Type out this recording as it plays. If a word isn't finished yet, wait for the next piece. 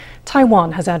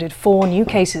Taiwan has added 4 new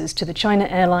cases to the China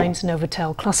Airlines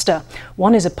Novotel cluster.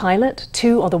 One is a pilot,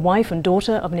 2 are the wife and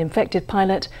daughter of an infected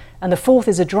pilot, and the 4th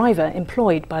is a driver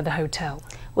employed by the hotel.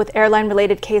 With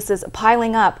airline-related cases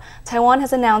piling up, Taiwan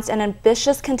has announced an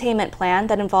ambitious containment plan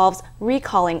that involves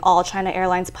recalling all China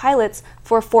Airlines pilots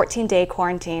for a 14-day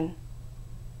quarantine.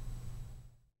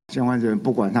 相关人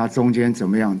不管他中间怎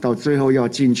么样，到最后要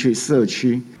进去社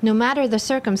区。 No matter the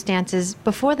circumstances,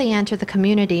 before they enter the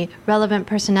community, relevant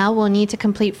personnel will need to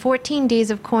complete 14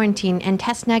 days of quarantine and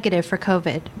test negative for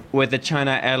COVID. With the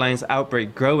China Airlines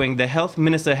outbreak growing, the health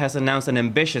minister has announced an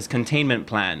ambitious containment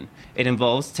plan. It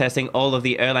involves testing all of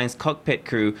the airline's cockpit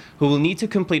crew, who will need to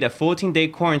complete a 14-day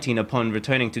quarantine upon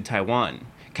returning to Taiwan.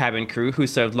 Cabin crew who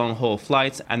served long-haul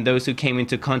flights and those who came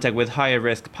into contact with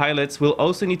higher-risk pilots will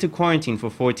also need to quarantine for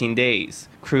 14 days.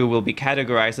 Crew will be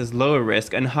categorized as lower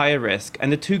risk and higher risk, and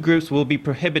the 2 groups will be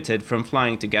prohibited from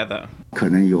flying together. 可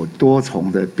能有多重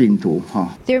的病毒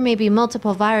哈。 There may be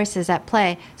multiple viruses at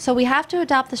play, so we have to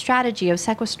adopt the strategy of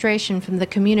sequestration from the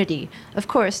community. Of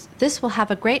course, this will have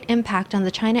a great impact on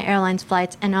the China Airlines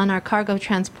flights and on our cargo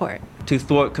transport. To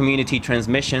thwart community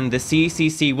transmission, the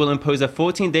CCC will impose a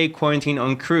 14-day quarantine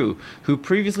on crew who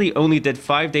previously only did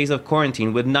 5 days of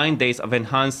quarantine with 9 days of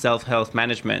enhanced self-health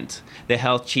management. The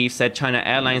health chief said China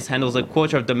Airlines handles a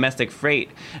quarter of domestic freight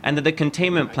and that the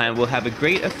containment plan will have a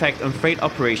great effect on freight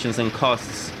operations and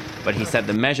costs. But he said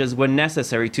the measures were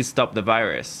necessary to stop the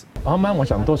virus. I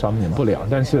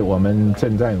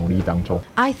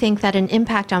think that an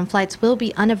impact on flights will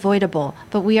be unavoidable,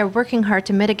 but we are working hard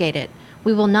to mitigate it.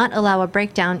 We will not allow a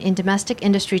breakdown in domestic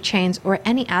industry chains or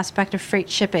any aspect of freight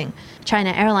shipping.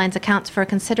 China Airlines accounts for a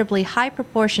considerably high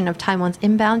proportion of Taiwan's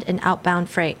inbound and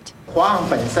outbound freight.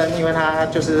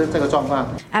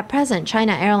 At present,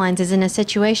 China Airlines is in a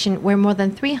situation where more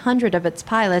than 300 of its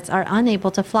pilots are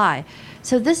unable to fly.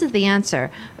 So this is the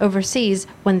answer. Overseas,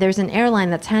 when there's an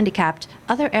airline that's handicapped,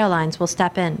 other airlines will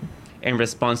step in. In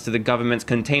response to the government's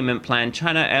containment plan,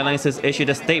 China Airlines has issued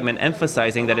a statement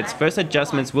emphasizing that its first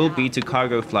adjustments will be to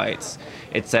cargo flights.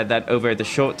 It said that over the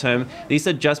short term, these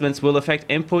adjustments will affect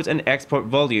import and export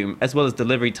volume as well as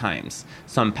delivery times.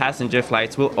 Some passenger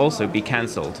flights will also be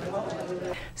cancelled.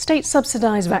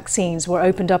 State-subsidized vaccines were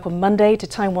opened up on Monday to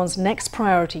Taiwan's next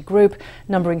priority group,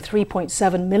 numbering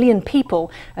 3.7 million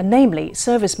people, and namely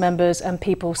service members and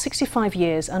people 65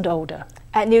 years and older.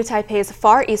 At New Taipei's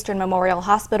Far Eastern Memorial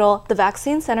Hospital, the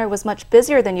vaccine center was much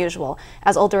busier than usual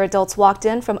as older adults walked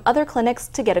in from other clinics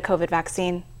to get a COVID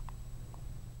vaccine.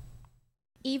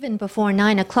 Even before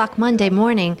 9 o'clock Monday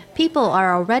morning, people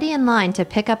are already in line to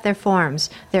pick up their forms.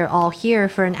 They're all here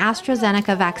for an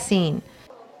AstraZeneca vaccine.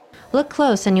 Look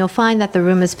close and you'll find that the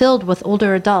room is filled with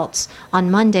older adults. On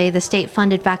Monday, the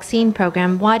state-funded vaccine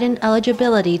program widened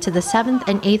eligibility to the 7th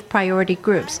and 8th priority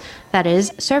groups, that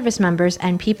is, service members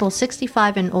and people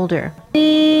 65 and older.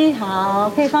 The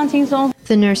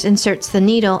nurse inserts the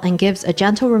needle and gives a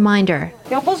gentle reminder.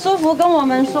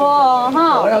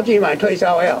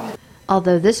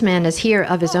 Although this man is here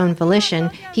of his own volition,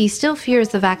 he still fears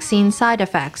the vaccine side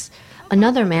effects.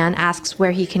 Another man asks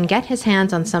where he can get his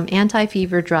hands on some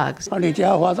anti-fever drugs.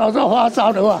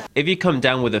 If you come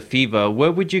down with a fever,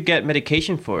 where would you get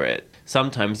medication for it?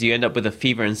 Sometimes you end up with a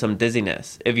fever and some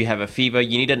dizziness. If you have a fever,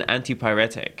 you need an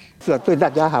antipyretic.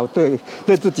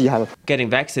 Getting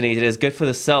vaccinated is good for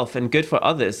the self and good for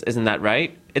others, isn't that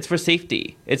right? It's for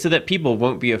safety. It's so that people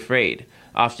won't be afraid.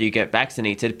 After you get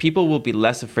vaccinated, people will be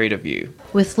less afraid of you.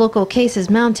 With local cases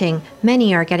mounting,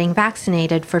 many are getting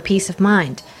vaccinated for peace of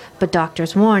mind. But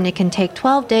doctors warn it can take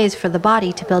 12 days for the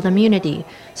body to build immunity,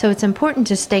 so it's important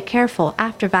to stay careful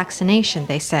after vaccination,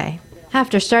 they say.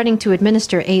 After starting to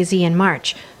administer AZ in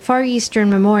March, Far Eastern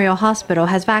Memorial Hospital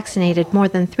has vaccinated more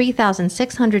than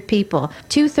 3,600 people,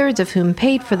 2/3 of whom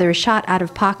paid for their shot out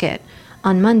of pocket.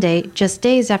 On Monday, just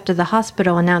days after the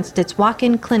hospital announced its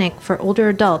walk-in clinic for older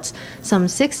adults, some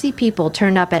 60 people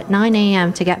turned up at 9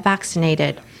 a.m. to get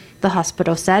vaccinated. The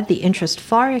hospital said the interest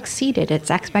far exceeded its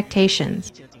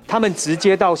expectations. They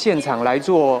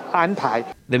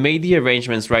made the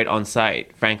arrangements right on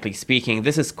site. Frankly speaking,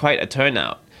 this is quite a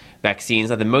turnout.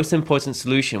 Vaccines are the most important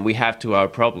solution we have to our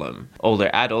problem. Older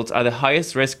adults are the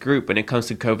highest risk group when it comes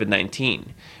to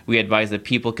COVID-19. We advise that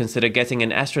people consider getting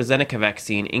an AstraZeneca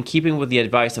vaccine in keeping with the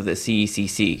advice of the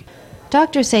CECC.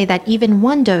 Doctors say that even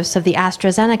one dose of the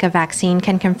AstraZeneca vaccine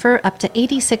can confer up to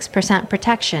 86%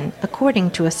 protection,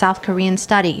 according to a South Korean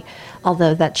study.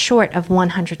 Although that's short of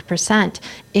 100%,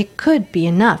 it could be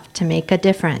enough to make a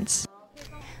difference.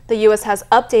 The U.S. has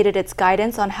updated its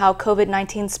guidance on how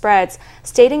COVID-19 spreads,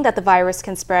 stating that the virus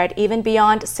can spread even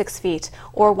beyond 6 feet,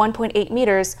 or 1.8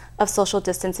 meters, of social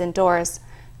distance indoors.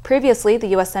 Previously, the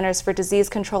U.S. Centers for Disease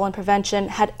Control and Prevention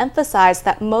had emphasized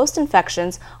that most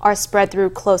infections are spread through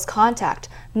close contact,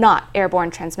 not airborne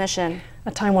transmission.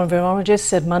 A Taiwan virologist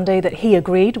said Monday that he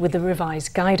agreed with the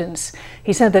revised guidance.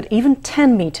 He said that even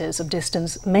 10 meters of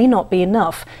distance may not be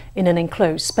enough in an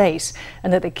enclosed space,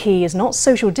 and that the key is not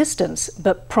social distance,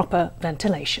 but proper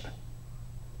ventilation.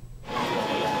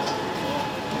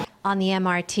 On the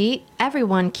MRT,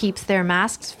 everyone keeps their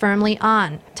masks firmly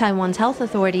on. Taiwan's health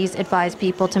authorities advise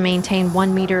people to maintain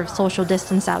 1 meter of social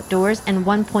distance outdoors and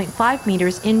 1.5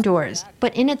 meters indoors.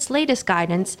 But in its latest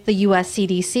guidance, the U.S.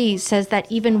 CDC says that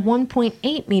even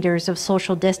 1.8 meters of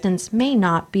social distance may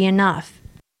not be enough.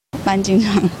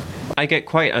 I get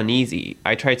quite uneasy.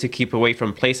 I try to keep away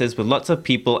from places with lots of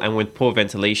people and with poor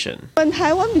ventilation. We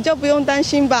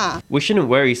shouldn't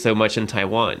worry so much in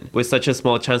Taiwan. With such a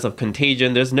small chance of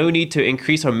contagion, there's no need to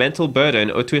increase our mental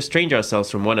burden or to estrange ourselves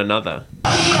from one another.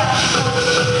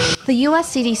 The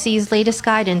U.S. CDC's latest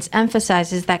guidance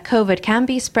emphasizes that COVID can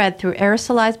be spread through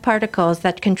aerosolized particles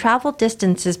that can travel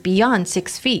distances beyond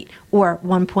 6 feet, or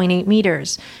 1.8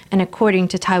 meters. And according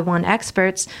to Taiwan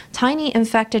experts, tiny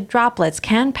infected droplets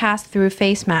can pass through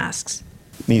face masks.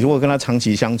 If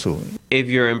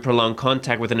you're in prolonged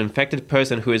contact with an infected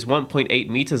person who is 1.8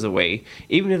 meters away,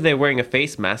 even if they're wearing a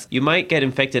face mask, you might get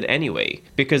infected anyway,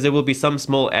 because there will be some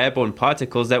small airborne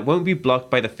particles that won't be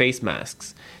blocked by the face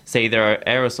masks. Say there are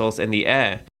aerosols in the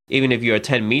air. Even if you are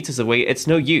 10 meters away, it's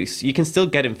no use. You can still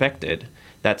get infected.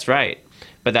 That's right.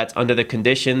 But that's under the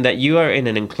condition that you are in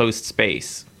an enclosed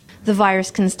space. The virus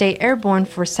can stay airborne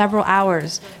for several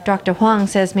hours. Dr. Huang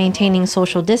says maintaining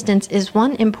social distance is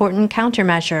one important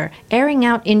countermeasure. Airing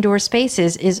out indoor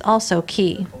spaces is also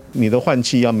key.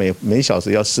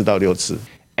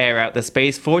 Air out the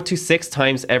space 4 to 6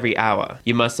 times every hour.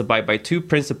 You must abide by 2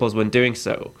 principles when doing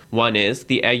so. One is,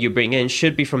 the air you bring in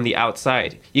should be from the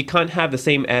outside. You can't have the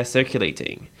same air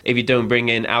circulating. If you don't bring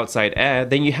in outside air,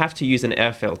 then you have to use an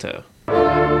air filter.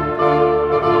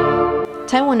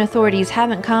 Taiwan authorities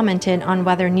haven't commented on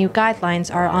whether new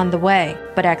guidelines are on the way,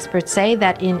 but experts say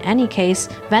that in any case,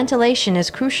 ventilation is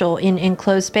crucial in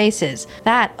enclosed spaces.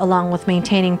 That, along with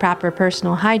maintaining proper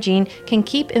personal hygiene, can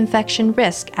keep infection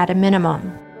risk at a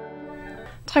minimum.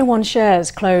 Taiwan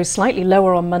shares closed slightly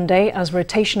lower on Monday as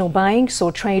rotational buying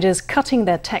saw traders cutting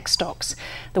their tech stocks.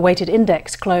 The weighted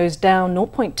index closed down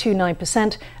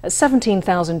 0.29% at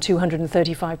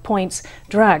 17,235 points,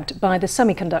 dragged by the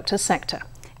semiconductor sector.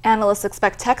 Analysts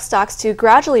expect tech stocks to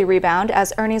gradually rebound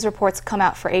as earnings reports come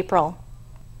out for April.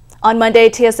 On Monday,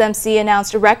 TSMC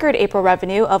announced a record April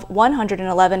revenue of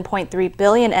 111.3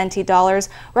 billion NT dollars,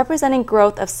 representing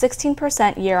growth of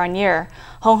 16% year-on-year.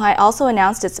 Hon Hai also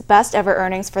announced its best ever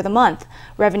earnings for the month.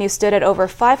 Revenue stood at over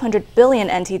 500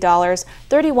 billion NT dollars,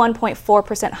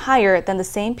 31.4% higher than the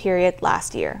same period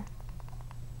last year.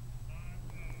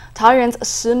 Taoyuan's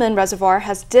Shimen Reservoir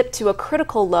has dipped to a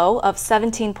critical low of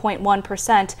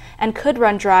 17.1% and could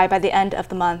run dry by the end of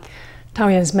the month.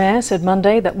 Taoyuan's mayor said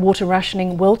Monday that water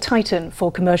rationing will tighten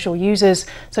for commercial users,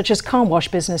 such as car wash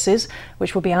businesses,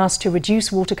 which will be asked to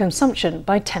reduce water consumption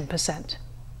by 10%.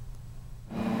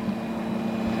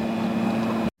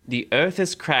 The earth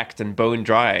is cracked and bone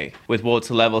dry. With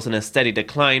water levels in a steady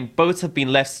decline, boats have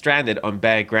been left stranded on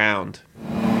bare ground.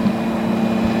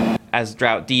 As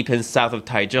drought deepens south of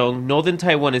Taichung, northern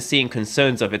Taiwan is seeing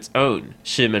concerns of its own.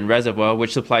 Shimen Reservoir,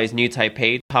 which supplies New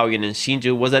Taipei, Taoyuan and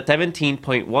Hsinchu, was at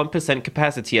 17.1%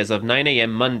 capacity as of 9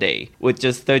 a.m. Monday, with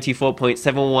just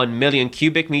 34.71 million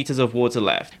cubic meters of water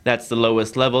left. That's the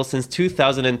lowest level since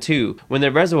 2002, when the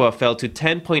reservoir fell to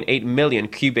 10.8 million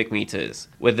cubic meters.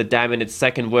 With the dam in its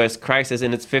second worst crisis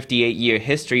in its 58-year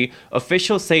history,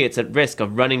 officials say it's at risk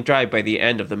of running dry by the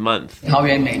end of the month.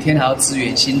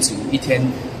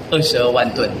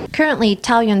 Currently,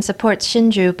 Taoyuan supports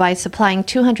Hsinchu by supplying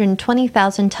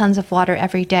 220,000 tons of water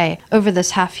every day. Over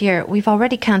this half year, we've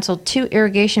already cancelled 2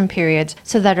 irrigation periods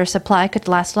so that our supply could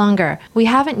last longer. We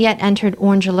haven't yet entered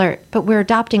orange alert, but we're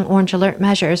adopting orange alert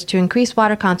measures to increase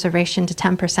water conservation to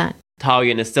 10%.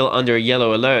 Taoyuan is still under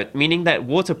yellow alert, meaning that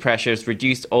water pressure is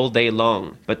reduced all day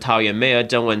long. But Taoyuan Mayor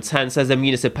Zheng Wen-Can says the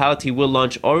municipality will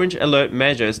launch orange alert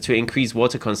measures to increase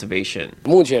water conservation.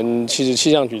 The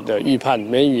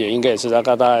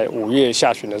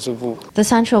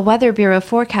Central Weather Bureau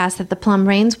forecasts that the plum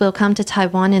rains will come to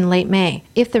Taiwan in late May.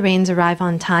 If the rains arrive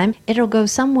on time, it'll go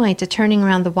some way to turning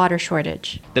around the water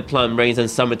shortage. The plum rains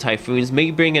and summer typhoons may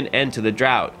bring an end to the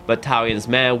drought, but Taoyuan's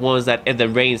mayor warns that if the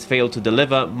rains fail to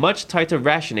deliver, much tighter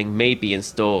rationing may be in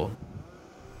store.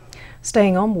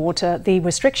 Staying on water, the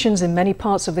restrictions in many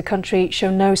parts of the country show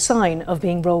no sign of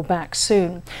being rolled back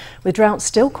soon. With drought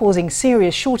still causing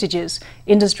serious shortages,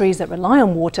 industries that rely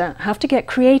on water have to get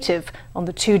creative on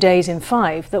the 2 days in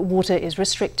 5 that water is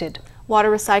restricted.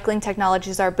 Water recycling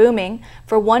technologies are booming.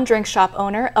 For one drink shop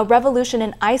owner, a revolution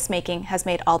in ice making has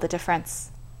made all the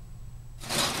difference.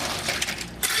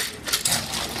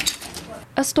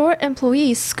 A store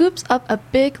employee scoops up a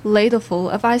big ladleful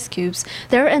of ice cubes.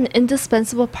 They're an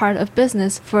indispensable part of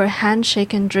business for a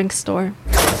hand-shaken drink store.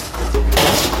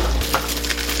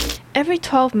 Every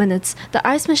 12 minutes, the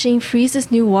ice machine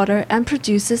freezes new water and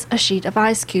produces a sheet of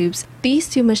ice cubes. These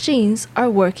two machines are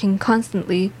working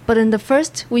constantly, but in the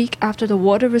first week after the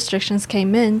water restrictions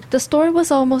came in, the store was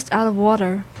almost out of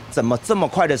water.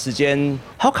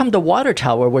 How come the water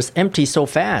tower was empty so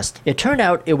fast? It turned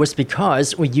out it was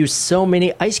because we used so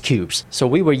many ice cubes. So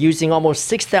we were using almost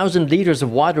 6,000 liters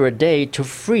of water a day to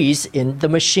freeze in the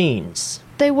machines.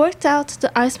 They worked out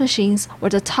the ice machines were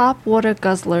the top water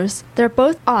guzzlers. They're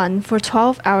both on for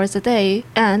 12 hours a day,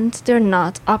 and they're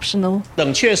not optional.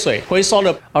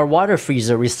 Our water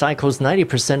freezer recycles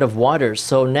 90% of water,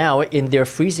 so now in their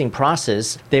freezing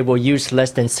process, they will use less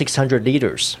than 600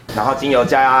 liters.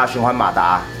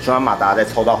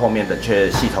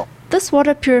 This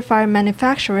water purifier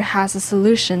manufacturer has a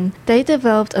solution. They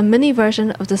developed a mini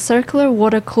version of the circular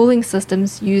water cooling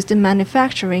systems used in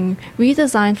manufacturing,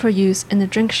 redesigned for use in a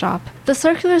drink shop. The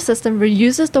circular system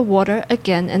reuses the water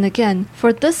again and again.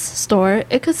 For this store,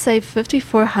 it could save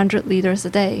 5,400 liters a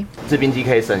day.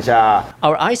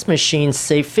 Our ice machines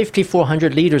save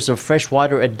 5,400 liters of fresh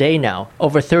water a day now.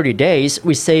 Over 30 days,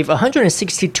 we save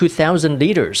 162,000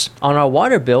 liters. On our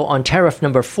water bill on tariff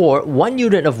number 4, 1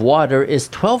 unit of water is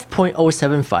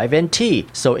 12.075 NT.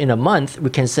 So in a month,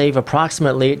 we can save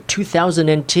approximately 2,000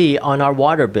 NT on our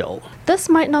water bill. This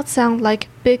might not sound like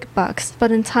big bucks,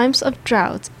 but in times of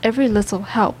drought, every little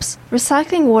helps.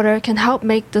 Recycling water can help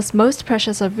make this most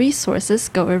precious of resources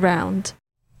go around.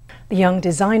 The Young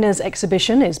Designers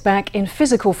exhibition is back in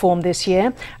physical form this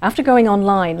year after going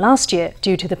online last year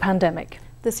due to the pandemic.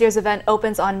 This year's event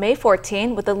opens on May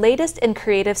 14 with the latest in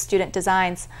creative student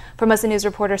designs. Formosa News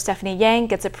reporter Stephanie Yang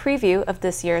gets a preview of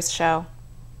this year's show.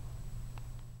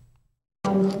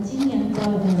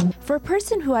 For a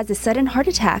person who has a sudden heart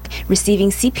attack, receiving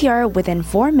CPR within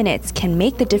 4 minutes can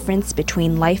make the difference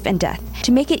between life and death.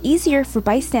 To make it easier for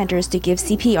bystanders to give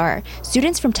CPR,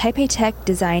 students from Taipei Tech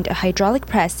designed a hydraulic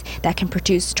press that can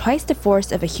produce twice the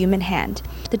force of a human hand.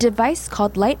 The device,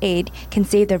 called Light Aid, can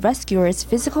save the rescuers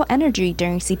physical energy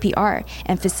during CPR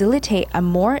and facilitate a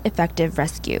more effective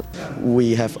rescue.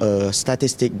 We have a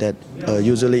statistic that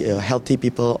usually healthy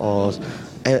people or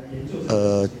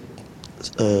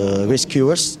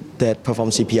rescuers that perform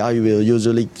CPR will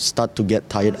usually start to get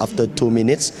tired after 2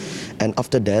 minutes, and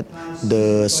after that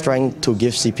the strength to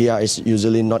give CPR is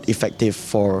usually not effective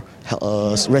for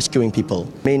rescuing people.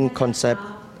 Main concept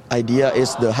idea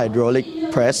is the hydraulic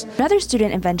press. Another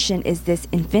student invention is this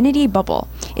infinity bubble.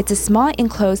 It's a small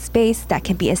enclosed space that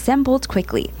can be assembled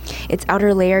quickly. Its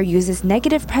outer layer uses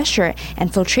negative pressure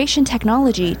and filtration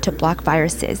technology to block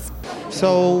viruses.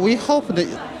 So we hope the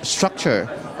structure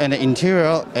and the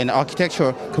interior and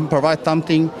architecture can provide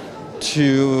something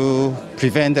to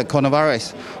prevent the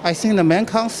coronavirus. I think the main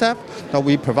concept that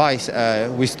we provide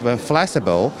is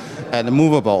flexible and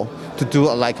movable to do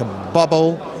like a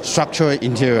bubble structure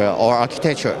interior or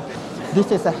architecture.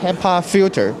 This is a HEPA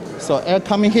filter, so air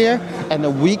coming here,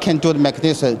 and we can do the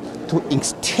mechanism to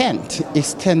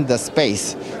extend the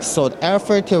space. So the air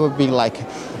filter will be like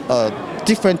a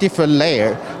different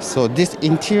layer. So this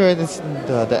interior,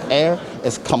 the air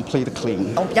is completely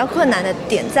clean. 比较困难的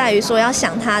点在于说要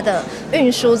想它的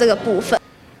运输这个部分。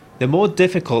 The more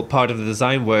difficult part of the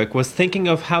design work was thinking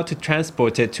of how to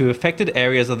transport it to affected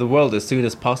areas of the world as soon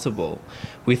as possible.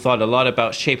 We thought a lot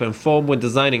about shape and form when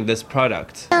designing this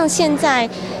product. 像现在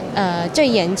最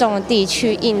严重的地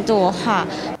区印度的话。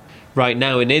 Right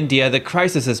now in India, the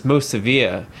crisis is most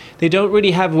severe. They don't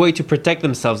really have a way to protect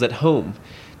themselves at home.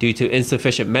 Due to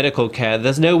insufficient medical care,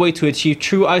 there's no way to achieve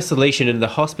true isolation in the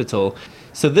hospital,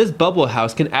 so this bubble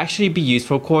house can actually be used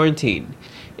for quarantine.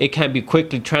 It can be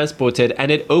quickly transported and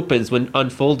it opens when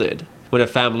unfolded. When a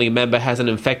family member has an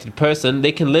infected person,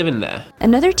 they can live in there.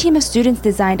 Another team of students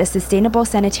designed a sustainable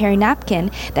sanitary napkin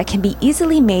that can be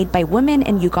easily made by women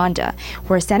in Uganda,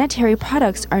 where sanitary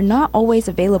products are not always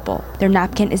available. Their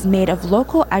napkin is made of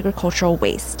local agricultural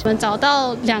waste. 我们找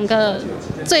到2个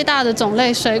最大的种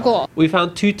类水果。 We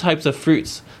found 2 types of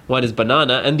fruits. One is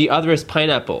banana and the other is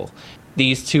pineapple.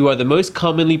 These 2 are the most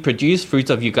commonly produced fruits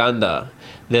of Uganda.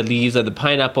 The leaves of the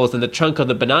pineapples and the trunk of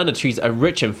the banana trees are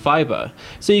rich in fiber,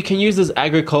 so you can use this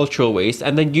agricultural waste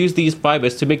and then use these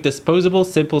fibers to make disposable,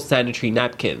 simple sanitary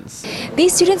napkins.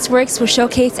 These students' works were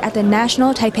showcased at the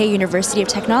National Taipei University of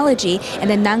Technology and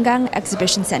the Nangang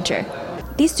Exhibition Center.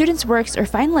 These students' works are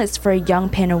finalists for a Young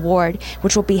Pin Award,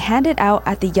 which will be handed out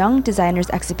at the Young Designers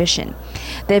Exhibition.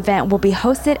 The event will be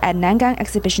hosted at Nangang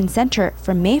Exhibition Center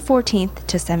from May 14th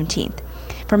to 17th.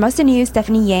 For Most News,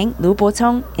 Stephanie Yang, Lu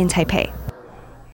Botong in Taipei.